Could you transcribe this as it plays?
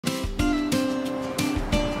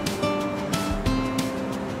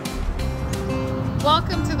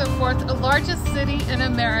Welcome to the fourth largest city in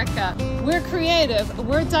America. We're creative,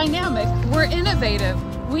 we're dynamic, we're innovative.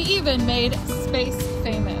 We even made space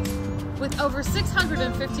famous. With over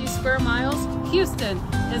 650 square miles, Houston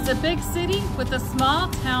is a big city with a small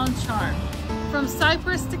town charm. From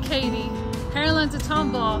Cypress to Katy, Pearland to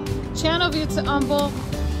Tomball, Channelview to Humble,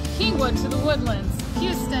 Kingwood to the Woodlands,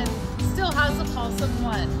 Houston still has a pulse of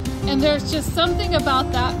one. And there's just something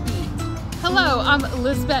about that beat. Hello, I'm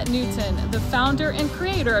Lisbet Newton, the founder and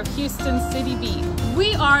creator of Houston City Beat.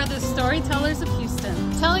 We are the storytellers of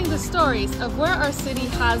Houston, telling the stories of where our city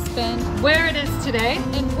has been, where it is today,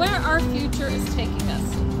 and where our future is taking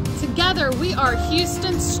us. Together, we are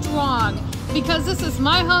Houston strong, because this is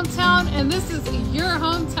my hometown and this is your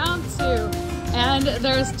hometown too. And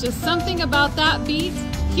there's just something about that beat,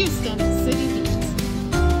 Houston City Beat.